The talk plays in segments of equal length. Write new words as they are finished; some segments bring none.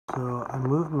So I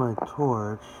moved my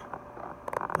torch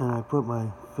and I put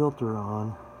my filter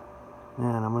on.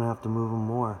 Man, I'm gonna have to move them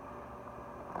more.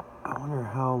 I wonder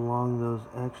how long those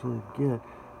actually get.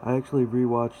 I actually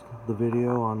rewatched the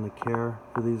video on the care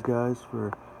for these guys,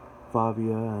 for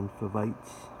Favia and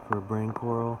Favites for brain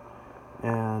coral,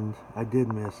 and I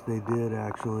did miss. They did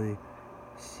actually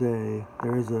say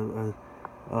there is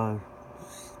a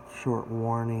short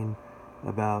warning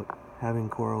about having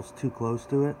corals too close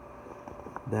to it,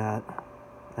 that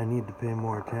I need to pay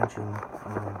more attention,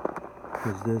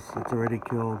 because it's already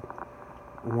killed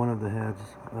one of the heads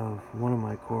of one of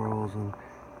my corals, and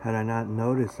had I not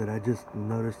noticed it, I just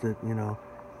noticed it,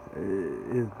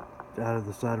 out of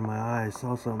the side of my eye. I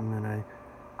saw something and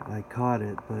I caught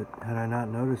it, but had I not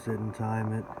noticed it in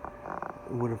time, it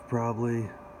would have probably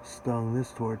stung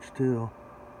this torch too.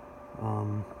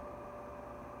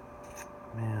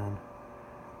 Man,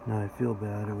 now I feel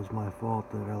bad. It was my fault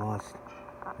that I lost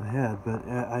my head, but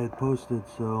I had posted,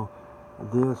 so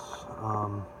this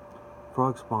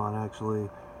frog spawn actually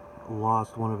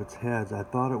lost one of its heads. I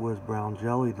thought it was brown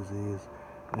jelly disease,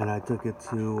 and I took it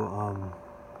to,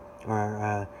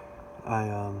 I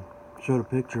showed a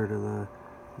picture to the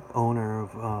owner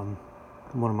of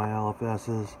one of my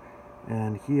LFSs,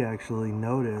 and he actually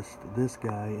noticed this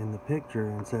guy in the picture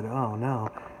and said, "Oh no,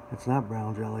 it's not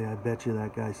brown jelly. I bet you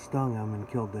that guy stung him and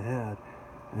killed the head."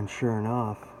 And sure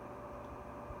enough,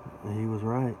 he was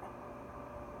right.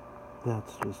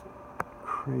 That's just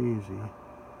crazy.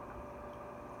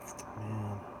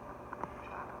 Man.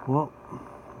 Well,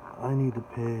 I need to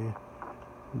pay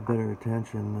better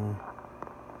attention to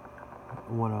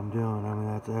what I'm doing. I mean,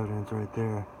 that's evidence right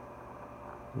there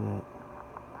that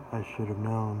I should have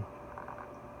known.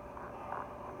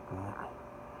 But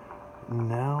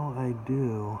now I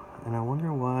do. And I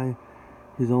wonder why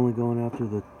he's only going after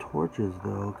the torches,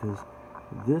 though, because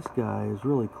this guy is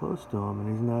really close to him and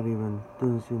he's not even,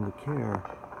 doesn't seem to care.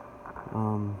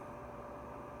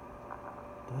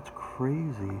 That's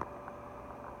crazy.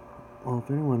 Well,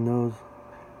 if anyone knows,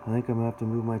 I think I'm going to have to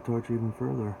move my torch even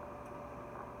further.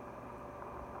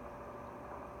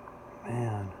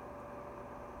 Man.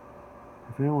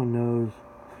 If anyone knows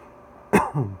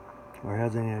or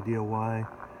has any idea why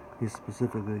he's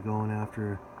specifically going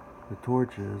after the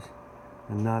torches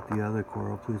and not the other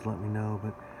coral, please let me know.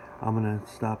 But I'm going to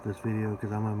stop this video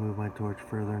because I'm going to move my torch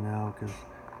further now because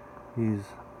he's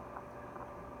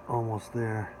almost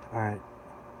there. Alright,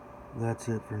 that's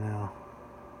it for now.